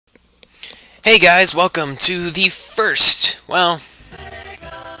Hey guys, welcome to the first, Sega.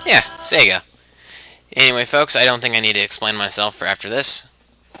 Anyway folks, I don't think I need to explain myself for after this.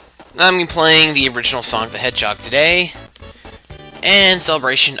 I'm going to be playing the original Sonic the Hedgehog today, in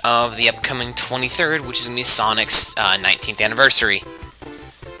celebration of the upcoming 23rd, which is going to be Sonic's 19th anniversary.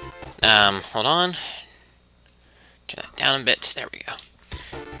 Hold on. Turn that down a bit, there we go.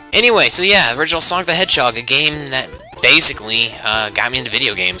 Anyway, so yeah, original Sonic the Hedgehog, a game that basically got me into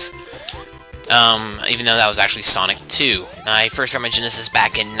video games. Even though that was actually Sonic 2. I first got my Genesis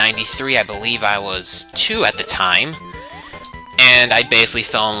back in '93, I believe I was 2 at the time. And I basically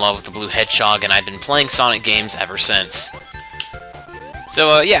fell in love with the Blue Hedgehog, and I've been playing Sonic games ever since.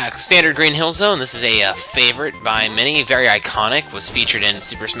 So, yeah, standard Green Hill Zone. This is a favorite by many, very iconic, was featured in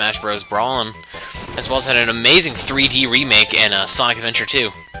Super Smash Bros. Brawl, and as well as had an amazing 3D remake in Sonic Adventure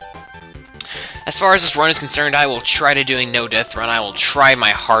 2. As far as this run is concerned, I will try to do a no-death run. I will try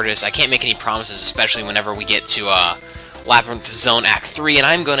my hardest. I can't make any promises, especially whenever we get to Labyrinth Zone Act 3, and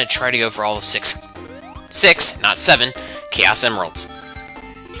I'm going to try to go for all the six, not 7, Chaos Emeralds.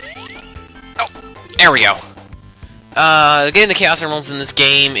 Oh, there we go. Getting the Chaos Emeralds in this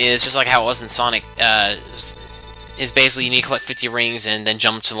game is just like how it was in Sonic. Is basically you need to collect 50 rings and then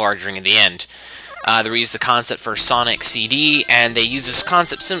jump to the large ring at the end. They reuse the concept for Sonic CD, and they use this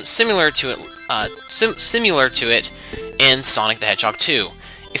concept similar to it in Sonic the Hedgehog 2.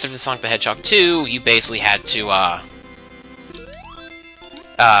 Except in Sonic the Hedgehog 2, you basically had to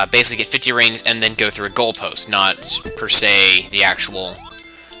basically get 50 rings and then go through a goalpost, not per se the actual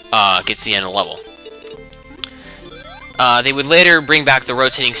gets to the end of the level. They would later bring back the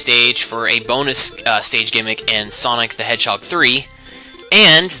rotating stage for a bonus stage gimmick in Sonic the Hedgehog 3.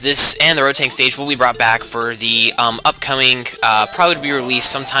 And the rotating stage will be brought back for the upcoming, probably to be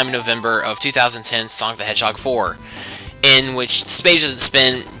released sometime in November of 2010, Sonic the Hedgehog 4, in which the stage doesn't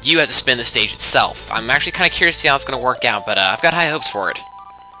spin, you have to spin the stage itself. I'm actually kind of curious to see how it's going to work out, but I've got high hopes for it.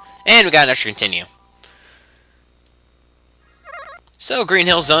 And we got an extra continue. So, Green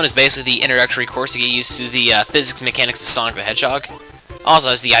Hill Zone is basically the introductory course to get used to the physics mechanics of Sonic the Hedgehog. Also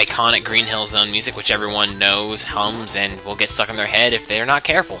has the iconic Green Hill Zone music, which everyone knows, hums, and will get stuck in their head if they're not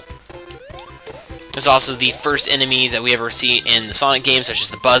careful. There's also the first enemies that we ever see in the Sonic games, such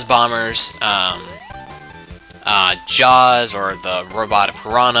as the Buzz Bombers, Jaws, or the Robotic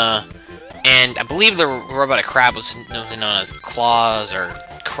Piranha, and I believe the Robotic Crab was known as Claws, or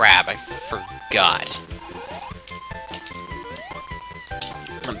Crab, I forgot.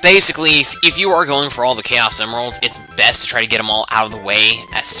 Basically, if you are going for all the Chaos Emeralds, it's best to try to get them all out of the way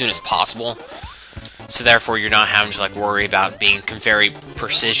as soon as possible. So therefore, you're not having to worry about being very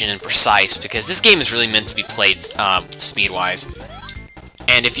precision and precise, because this game is really meant to be played speed-wise.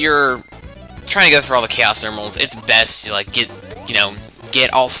 And if you're trying to go through all the Chaos Emeralds, it's best to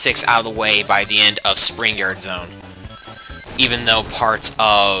get all 6 out of the way by the end of Spring Yard Zone. Even though parts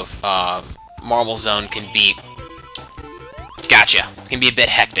of Marble Zone can be can be a bit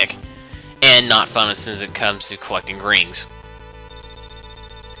hectic, and not fun as soon as it comes to collecting rings.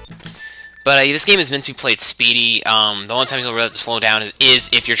 But this game is meant to be played speedy. The only time you'll really have to slow down is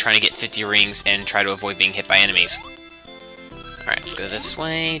if you're trying to get 50 rings and try to avoid being hit by enemies. Alright, let's go this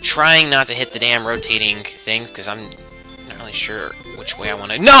way. Trying not to hit the damn rotating things, because I'm not really sure which way I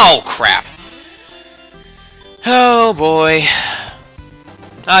want to... No! Crap! Oh, boy.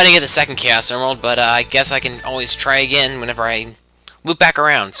 I didn't get the second Chaos Emerald, but I guess I can always try again whenever I loop back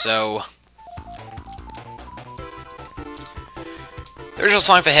around, so... The original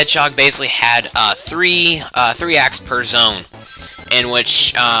Sonic the Hedgehog basically had three acts per zone, in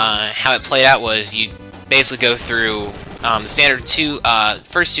which how it played out was you basically go through the standard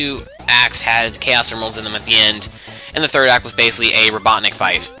first 2 acts had Chaos Emeralds in them at the end, and the third act was basically a Robotnik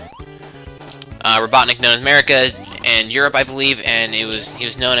fight. Robotnik, known as America and Europe, I believe, and he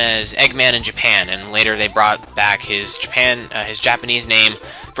was known as Eggman in Japan, and later they brought back his Japanese name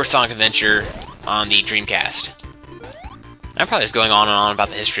for Sonic Adventure on the Dreamcast. I'm probably just going on and on about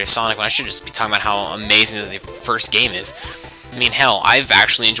the history of Sonic when I should just be talking about how amazing the first game is. I mean, hell, I've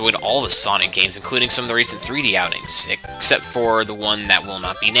actually enjoyed all the Sonic games, including some of the recent 3D outings, except for the one that will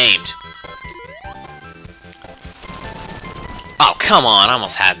not be named. Oh, come on, I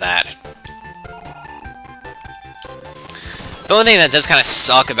almost had that. The only thing that does kind of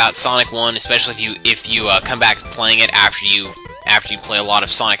suck about Sonic 1, especially if you come back to playing it after you play a lot of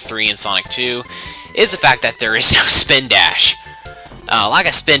Sonic 3 and Sonic 2, is the fact that there is no spin dash. Lack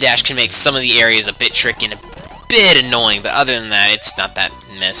of spin dash can make some of the areas a bit tricky and a bit annoying, but other than that, it's not that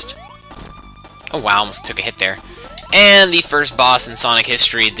missed. Oh wow, almost took a hit there. And the first boss in Sonic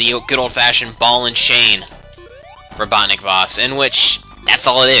history, the good old-fashioned Ball and Chain Robotnik boss, in which That's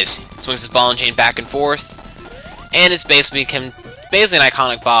all it is. It swings his ball and chain back and forth, and it's basically an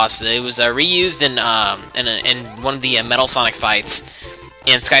iconic boss. It was reused in one of the Metal Sonic fights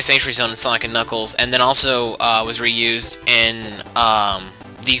in Sky Sanctuary Zone and Sonic and Knuckles, and then also was reused in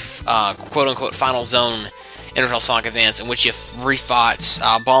the quote-unquote Final Zone in Original Sonic Advance, in which you refought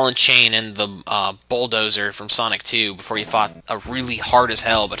Ball and Chain and the Bulldozer from Sonic 2 before you fought a really hard as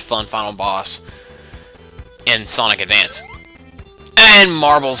hell but fun final boss in Sonic Advance. And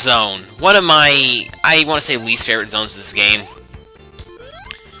Marble Zone, one of my, I want to say, least favorite zones of this game.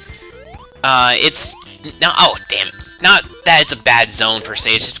 It's not, oh damn it, it's not that it's a bad zone per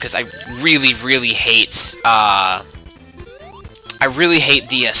se, it's just because I really hate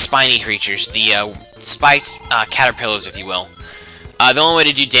the spiny creatures, the spiked caterpillars, if you will. The only way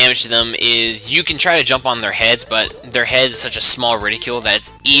to do damage to them is you can try to jump on their heads, but their head is such a small ridicule that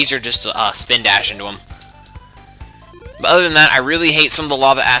it's easier just to spin dash into them. But other than that, I really hate some of the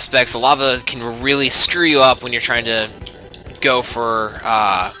lava aspects. The lava can really screw you up when you're trying to go for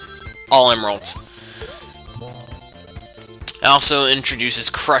all emeralds. It also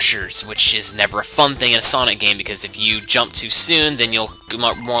introduces crushers, which is never a fun thing in a Sonic game, because if you jump too soon, then you'll be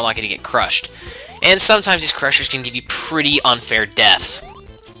more likely to get crushed. And sometimes these crushers can give you pretty unfair deaths.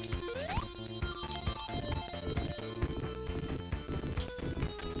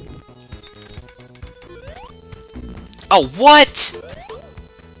 Oh, what?!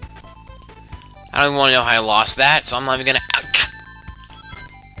 I don't even want to know how I lost that, so I'm not even gonna...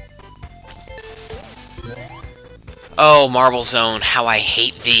 Oh, Marble Zone, how I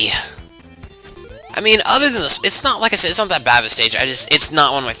hate thee. I mean, other than this, it's not, like I said, it's not that bad of a stage. It's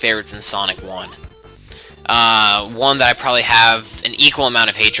not one of my favorites in Sonic 1. One that I probably have an equal amount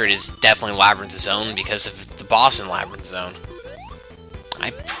of hatred is definitely Labyrinth Zone, because of the boss in Labyrinth Zone.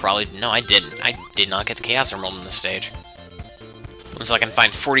 No, I didn't. I did not get the Chaos Emerald in this stage. Looks like I can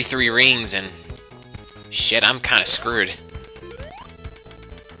find 43 rings, and shit, I'm kind of screwed.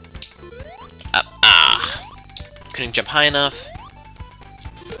 Couldn't jump high enough.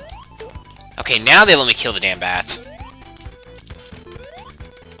 Okay, now they let me kill the damn bats.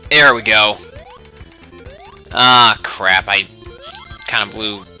 There we go. Ah, crap, I kind of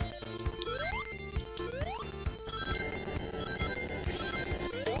blew...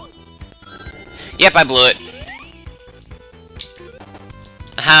 Yep, I blew it.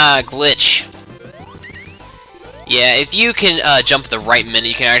 Aha, glitch. Yeah, if you can jump at the right minute,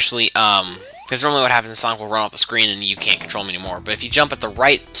 you can actually, because normally what happens is Sonic will run off the screen and you can't control him anymore. But if you jump at the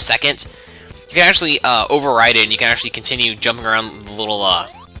right second, you can actually override it, and you can actually continue jumping around the little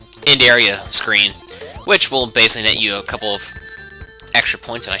end area screen, which will basically net you a couple of extra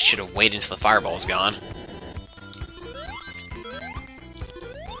points, and I should have waited until the fireball was gone.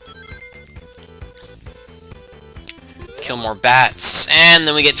 Kill more bats, and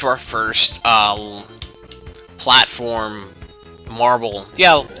then we get to our first platform marble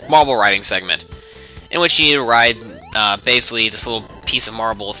riding segment, in which you need to ride basically this little piece of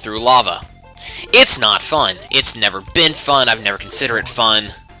marble through lava. It's not fun. It's never been fun. I've never considered it fun,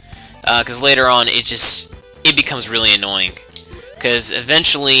 because later on it becomes really annoying. Because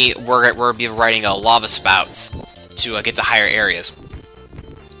eventually we're be riding lava spouts to get to higher areas.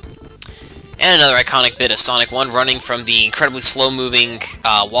 And another iconic bit of Sonic 1, running from the incredibly slow-moving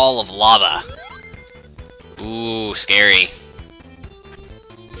wall of lava. Ooh, scary.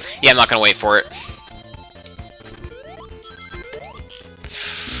 Yeah, I'm not gonna wait for it.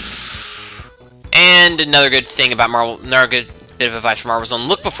 And another good thing about another good bit of advice for Marble Zone: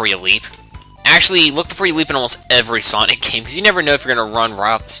 look before you leap. Actually, look before you leap in almost every Sonic game, because you never know if you're gonna run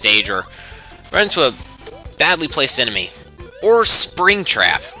right off the stage or run into a badly placed enemy or spring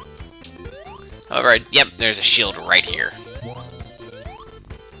trap. However, yep, there's a shield right here.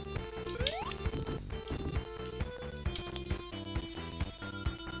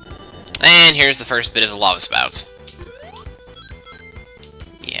 And here's the first bit of the lava spouts.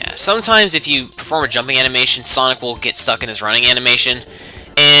 Yeah, sometimes if you perform a jumping animation, Sonic will get stuck in his running animation,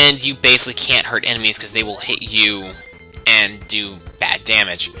 and you basically can't hurt enemies because they will hit you and do bad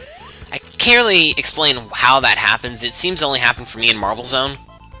damage. I can't really explain how that happens. It seems to only happen for me in Marble Zone.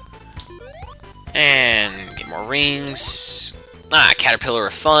 And get more rings. Caterpillar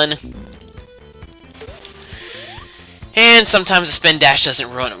of fun. And sometimes the spin dash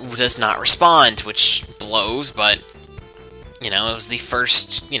does not respond, which blows, but you know, it was the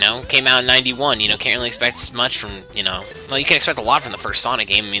first, came out in 91, can't really expect much from, well, you can expect a lot from the first Sonic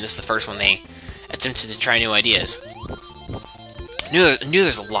game. I mean, this is the first one they attempted to try new ideas. Knew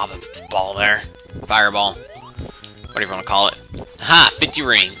there's a lava ball there. Fireball. Whatever you want to call it. Aha! 50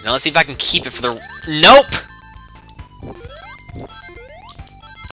 rings. Now let's see if I can keep it for the... Nope!